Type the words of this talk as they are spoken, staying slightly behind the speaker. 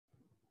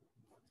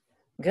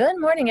Good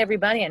morning,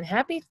 everybody, and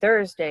happy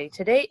Thursday.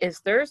 Today is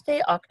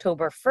Thursday,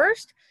 October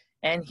 1st,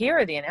 and here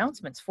are the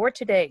announcements for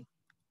today.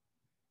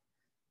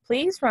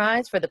 Please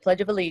rise for the Pledge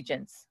of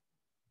Allegiance.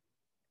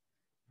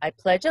 I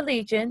pledge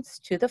allegiance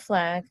to the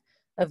flag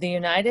of the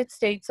United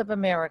States of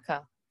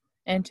America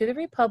and to the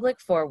republic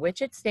for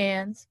which it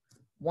stands,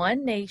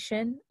 one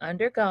nation,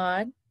 under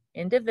God,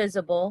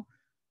 indivisible,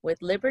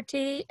 with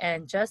liberty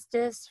and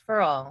justice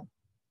for all.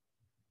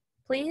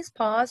 Please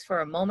pause for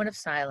a moment of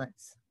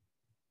silence.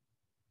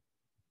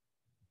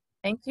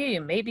 Thank you. You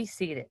may be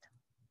seated.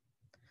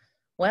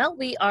 Well,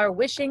 we are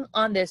wishing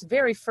on this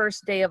very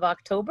first day of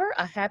October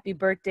a happy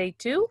birthday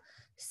to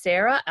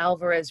Sarah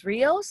Alvarez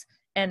Rios,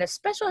 and a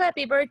special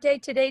happy birthday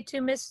today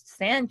to Miss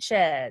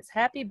Sanchez.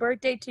 Happy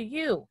birthday to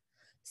you.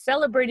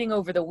 Celebrating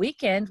over the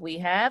weekend, we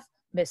have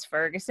Miss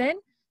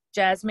Ferguson,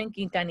 Jasmine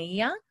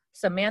Quintanilla,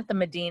 Samantha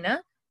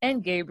Medina,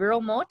 and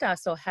Gabriel Mota.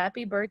 So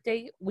happy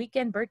birthday,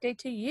 weekend birthday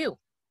to you.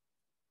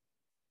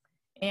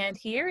 And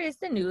here is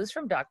the news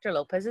from Dr.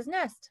 Lopez's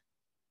Nest.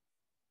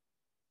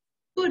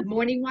 Good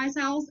morning, Wise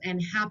Owls, and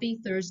happy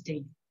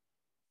Thursday.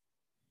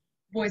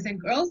 Boys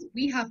and girls,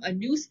 we have a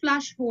news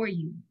flash for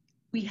you.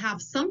 We have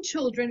some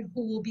children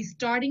who will be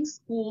starting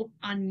school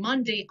on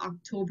Monday,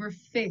 October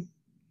 5th.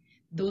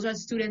 Those are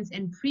students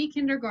in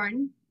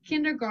pre-kindergarten,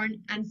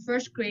 kindergarten, and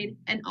first grade,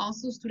 and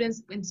also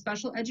students in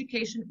special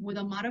education with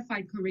a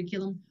modified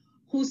curriculum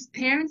whose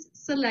parents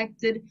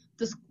selected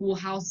the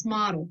schoolhouse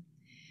model.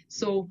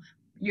 So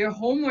your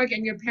homework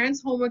and your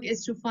parents' homework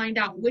is to find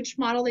out which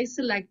model they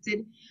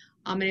selected.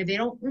 And if they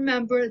don't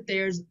remember,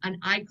 there's an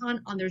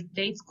icon on their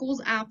Date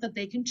Schools app that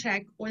they can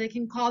check, or they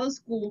can call the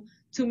school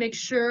to make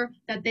sure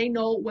that they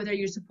know whether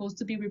you're supposed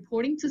to be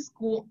reporting to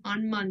school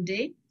on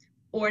Monday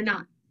or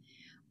not.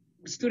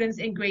 Students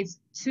in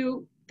grades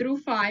 2 through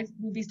 5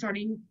 will be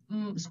starting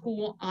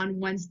school on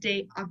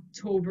Wednesday,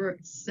 October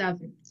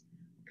 7th.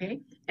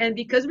 Okay, and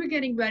because we're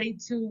getting ready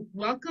to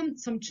welcome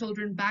some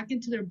children back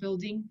into their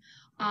building,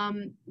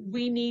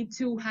 we need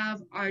to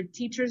have our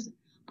teachers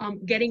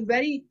getting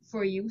ready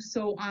for you.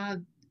 So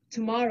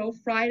tomorrow,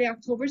 Friday,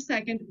 October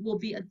 2nd, will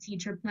be a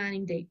teacher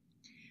planning day.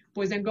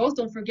 Boys and girls,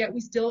 don't forget, we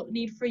still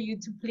need for you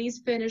to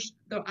please finish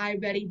the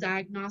iReady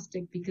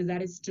diagnostic because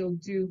that is still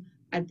due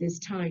at this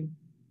time.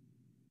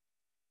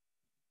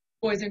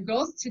 Boys and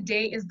girls,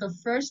 today is the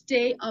first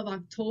day of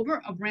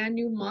October, a brand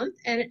new month,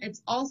 and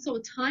it's also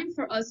time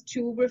for us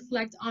to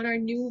reflect on our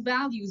new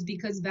values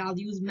because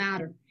values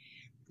matter.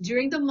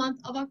 During the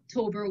month of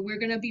October, we're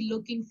going to be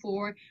looking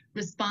for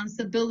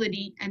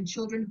responsibility and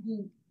children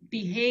who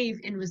behave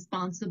in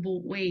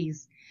responsible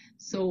ways.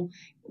 So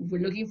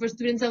we're looking for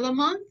students of the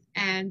month,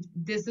 and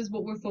this is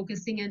what we're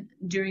focusing in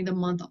during the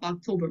month of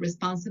October,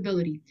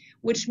 responsibility,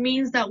 which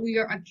means that we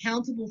are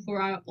accountable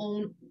for our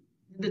own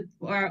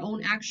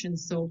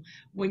actions. So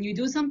when you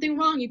do something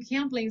wrong, you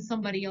can't blame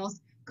somebody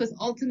else because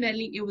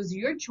ultimately it was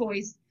your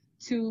choice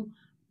to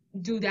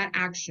do that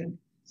action.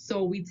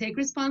 So we take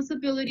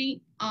responsibility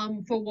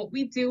for what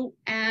we do,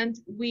 and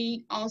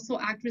we also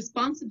act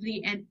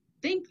responsibly and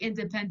think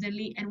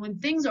independently. And when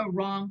things are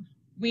wrong,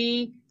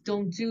 we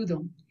don't do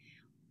them,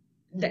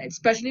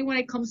 especially when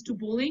it comes to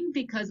bullying,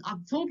 because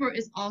October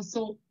is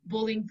also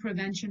Bullying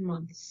Prevention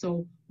Month.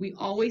 So we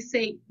always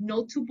say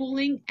no to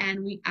bullying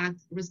and we act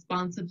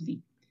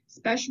responsibly,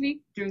 especially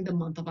during the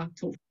month of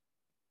October.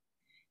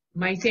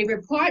 My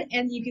favorite part,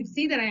 and you can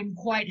see that I'm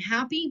quite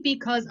happy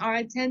because our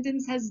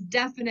attendance has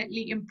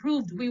definitely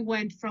improved. We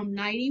went from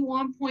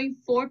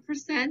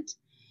 91.4%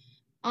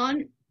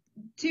 on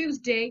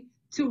Tuesday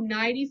to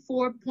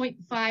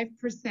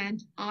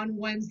 94.5% on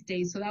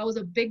Wednesday. So that was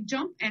a big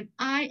jump, and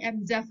I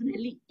am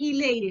definitely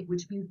elated,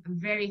 which means I'm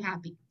very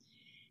happy.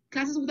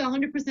 Classes with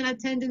 100%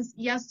 attendance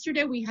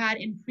yesterday, we had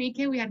in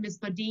pre-K, we had Miss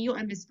Padillo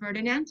and Miss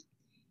Ferdinand.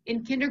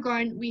 In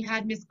kindergarten, we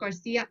had Miss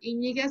Garcia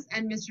Iñiguez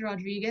and Mr.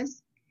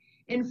 Rodriguez.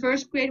 In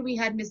first grade, we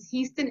had Miss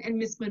Houston and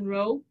Miss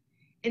Monroe.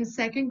 In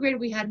second grade,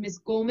 we had Miss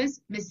Gomez,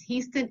 Miss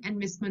Houston, and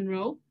Miss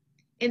Monroe.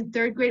 In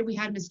third grade, we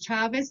had Miss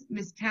Chavez,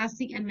 Miss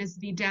Cassie, and Miss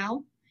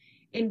Vidal.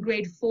 In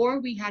grade 4,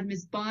 we had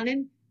Miss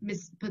Bonin,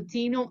 Miss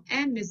Patino,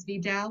 and Miss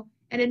Vidal.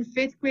 And in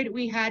 5th grade,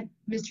 we had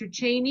Mr.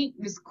 Cheney,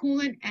 Miss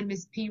Coolin, and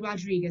Miss P.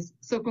 Rodriguez.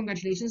 So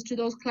congratulations to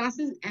those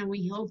classes, and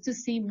we hope to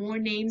see more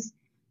names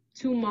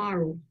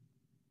tomorrow.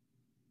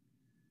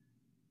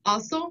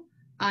 Also,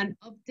 an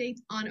update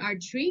on our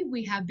tree,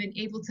 we have been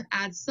able to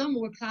add some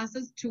more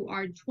classes to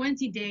our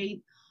 20-day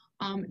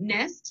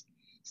nest.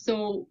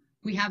 So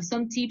we have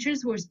some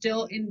teachers who are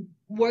still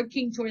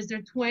working towards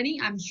their 20.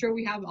 I'm sure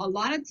we have a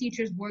lot of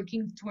teachers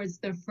working towards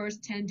their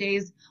first 10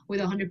 days with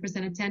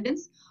 100%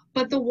 attendance.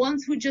 But the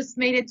ones who just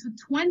made it to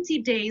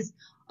 20 days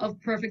of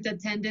perfect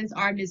attendance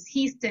are Miss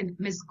Houston,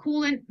 Miss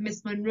Coolin,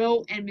 Miss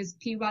Monroe, and Miss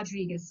P.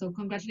 Rodriguez. So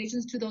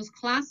congratulations to those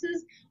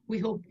classes. We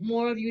hope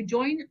more of you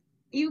join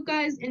you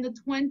guys in the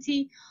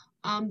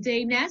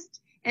 20-day nest,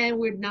 and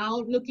we're now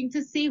looking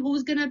to see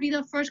who's going to be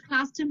the first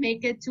class to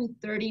make it to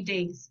 30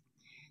 days.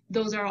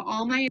 Those are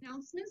all my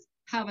announcements.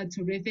 Have a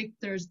terrific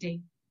Thursday.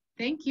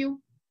 Thank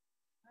you.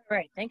 All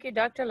right. Thank you,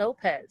 Dr.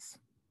 Lopez.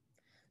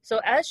 So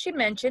as she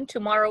mentioned,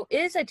 tomorrow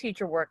is a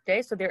teacher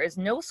workday, so there is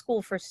no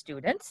school for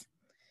students.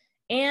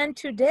 And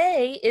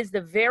today is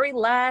the very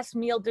last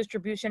meal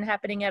distribution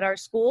happening at our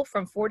school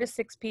from 4 to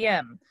 6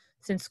 p.m.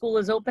 Since school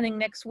is opening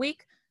next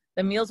week,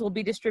 the meals will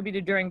be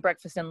distributed during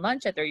breakfast and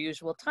lunch at their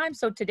usual time.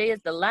 So today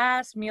is the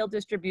last meal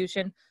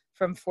distribution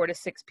from 4 to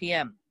 6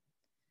 p.m.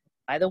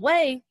 By the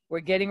way, we're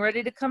getting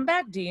ready to come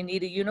back. Do you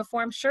need a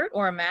uniform shirt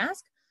or a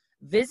mask?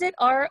 Visit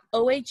our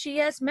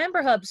OHES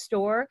Member Hub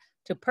store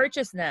to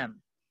purchase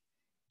them.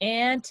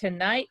 And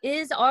tonight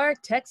is our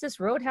Texas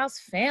Roadhouse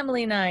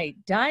Family Night.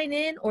 Dine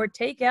in or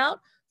take out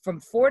from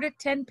 4 to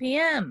 10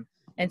 p.m.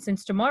 And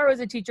since tomorrow is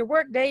a teacher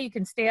work day, you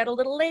can stay out a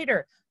little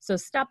later. So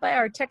stop by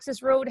our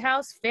Texas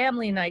Roadhouse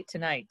Family Night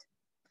tonight.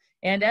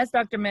 And as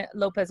Dr.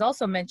 Lopez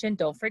also mentioned,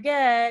 don't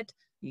forget,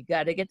 you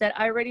got to get that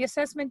iReady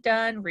assessment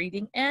done,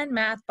 reading and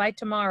math by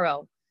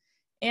tomorrow.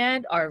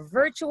 And our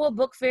virtual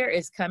book fair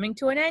is coming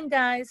to an end,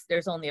 guys.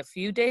 There's only a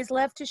few days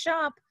left to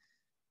shop.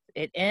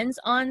 It ends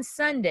on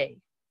Sunday.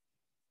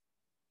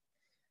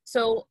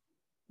 So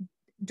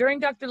during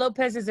Dr.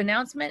 Lopez's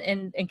announcement,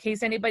 and in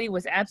case anybody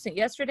was absent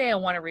yesterday, I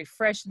want to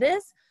refresh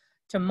this.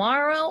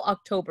 Tomorrow,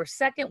 October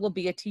 2nd, will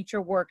be a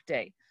teacher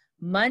workday.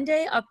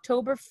 Monday,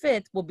 October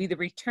 5th, will be the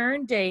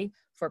return day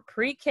for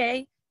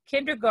pre-K,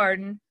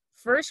 kindergarten,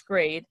 first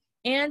grade,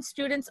 and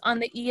students on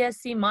the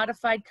ESC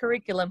modified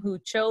curriculum who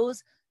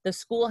chose the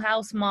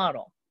schoolhouse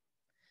model.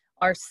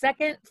 Our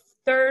second,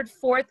 third,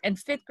 fourth, and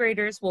fifth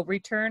graders will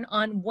return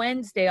on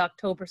Wednesday,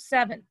 October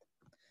 7th.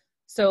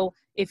 So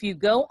if you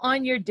go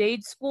on your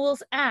Dade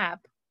Schools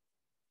app,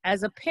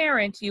 as a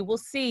parent, you will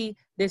see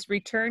this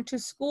return to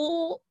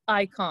school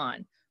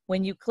icon.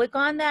 When you click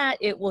on that,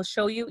 it will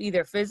show you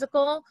either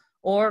physical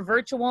or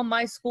virtual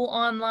My School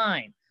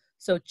Online.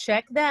 So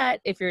check that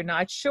if you're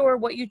not sure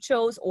what you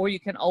chose, or you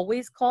can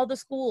always call the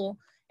school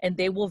and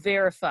they will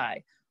verify.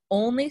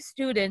 Only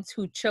students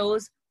who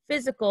chose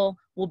physical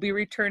will be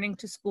returning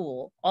to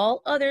school.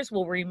 All others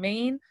will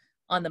remain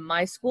on the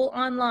My School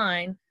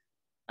Online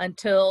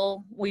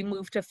until we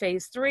move to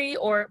phase 3,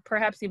 or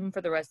perhaps even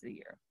for the rest of the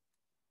year.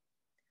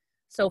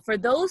 So for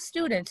those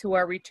students who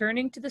are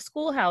returning to the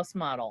schoolhouse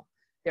model,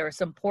 there are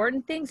some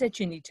important things that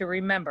you need to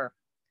remember.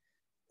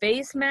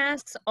 Face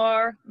masks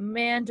are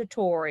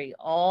mandatory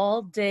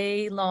all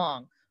day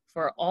long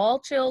for all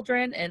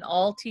children and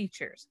all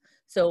teachers.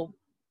 So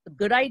a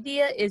good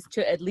idea is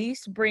to at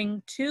least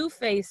bring 2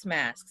 face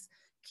masks.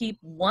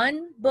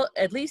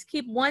 At least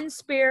keep one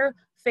spare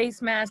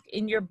face mask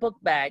in your book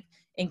bag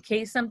in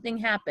case something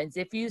happens.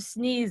 If you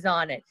sneeze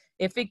on it,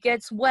 if it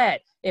gets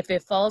wet, if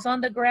it falls on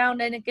the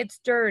ground and it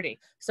gets dirty.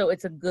 So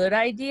it's a good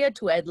idea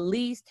to at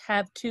least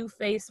have 2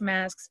 face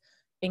masks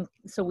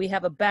so we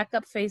have a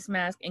backup face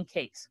mask in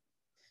case.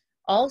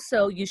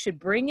 Also, you should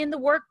bring in the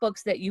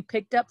workbooks that you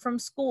picked up from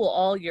school,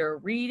 all your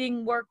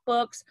reading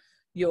workbooks,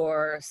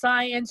 your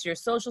science, your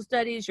social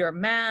studies, your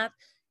math,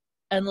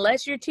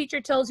 unless your teacher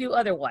tells you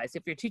otherwise.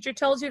 If your teacher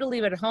tells you to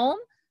leave it at home,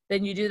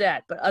 then you do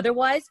that. But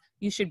otherwise,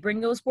 you should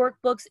bring those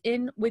workbooks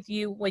in with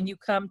you when you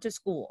come to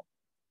school.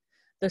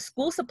 The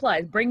school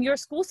supplies, bring your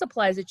school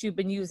supplies that you've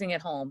been using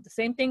at home. The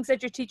same things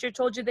that your teacher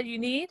told you that you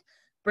need,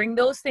 bring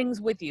those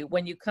things with you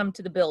when you come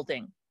to the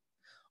building.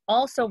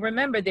 Also,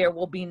 remember, there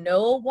will be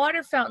no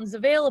water fountains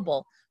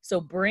available.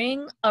 So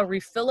bring a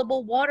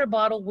refillable water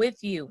bottle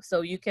with you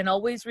so you can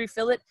always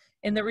refill it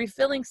in the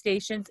refilling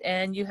stations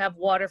and you have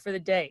water for the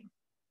day.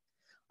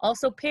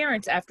 Also,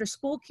 parents, after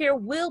school care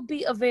will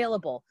be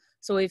available.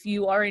 So if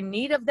you are in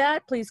need of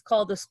that, please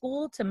call the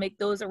school to make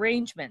those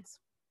arrangements.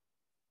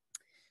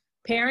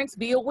 Parents,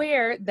 be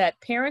aware that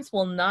parents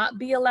will not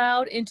be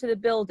allowed into the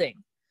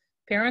building.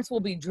 Parents will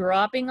be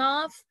dropping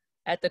off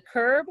at the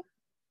curb,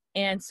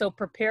 and so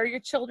prepare your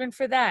children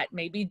for that.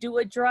 Maybe do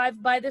a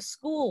drive by the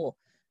school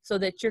so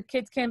that your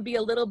kids can be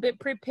a little bit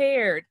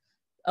prepared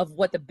of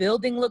what the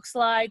building looks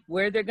like,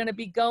 where they're going to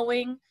be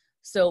going.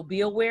 So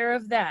be aware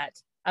of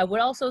that. I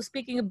would also,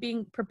 speaking of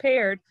being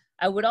prepared,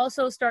 I would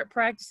also start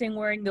practicing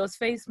wearing those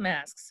face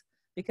masks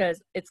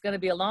because it's going to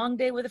be a long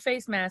day with a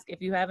face mask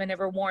if you haven't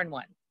ever worn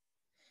one.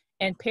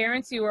 And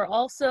parents, you are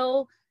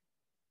also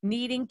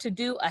needing to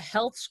do a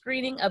health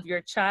screening of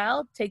your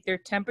child, take their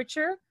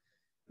temperature,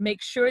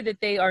 make sure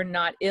that they are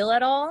not ill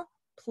at all.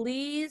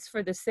 Please,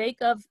 for the sake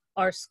of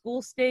our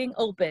school staying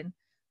open,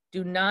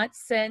 do not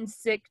send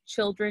sick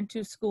children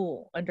to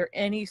school under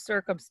any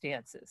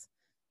circumstances.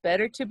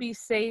 Better to be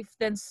safe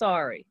than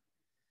sorry.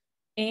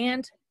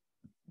 And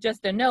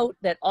just a note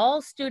that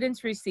all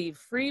students receive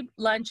free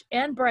lunch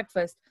and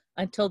breakfast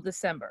until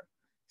December.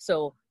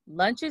 So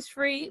lunch is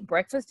free,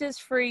 breakfast is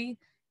free,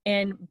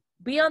 and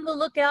be on the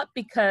lookout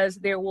because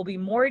there will be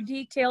more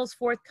details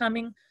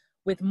forthcoming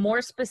with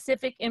more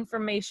specific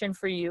information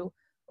for you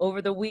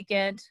over the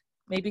weekend,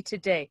 maybe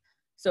today.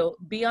 So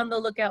be on the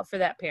lookout for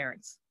that,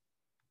 parents.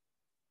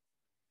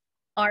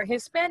 Our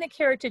Hispanic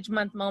Heritage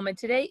Month moment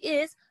today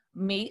is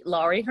Meet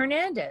Laurie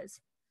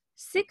Hernandez.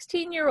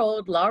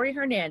 16-year-old Laurie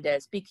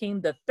Hernandez became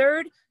the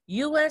 3rd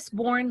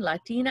U.S.-born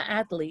Latina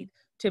athlete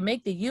to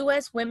make the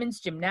U.S. women's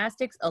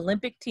gymnastics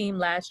Olympic team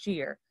last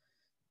year.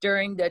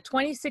 during the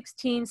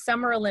 2016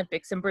 Summer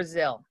Olympics in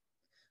Brazil.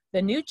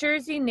 The New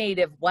Jersey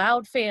native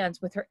wowed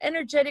fans with her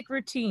energetic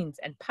routines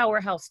and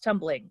powerhouse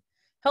tumbling,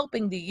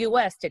 helping the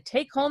U.S. to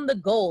take home the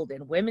gold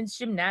in women's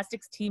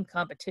gymnastics team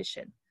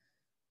competition.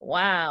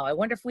 Wow, I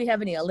wonder if we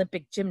have any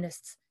Olympic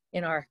gymnasts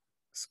in our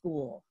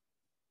school.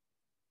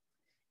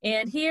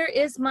 And here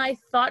is my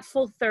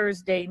Thoughtful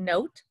Thursday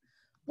note.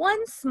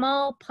 One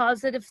small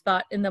positive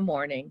thought in the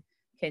morning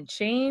can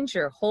change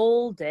your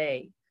whole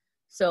day.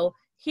 So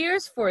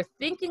here's for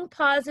thinking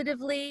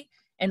positively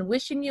and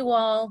wishing you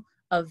all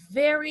a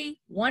very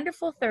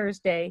wonderful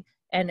Thursday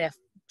and a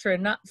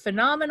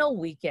phenomenal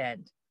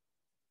weekend.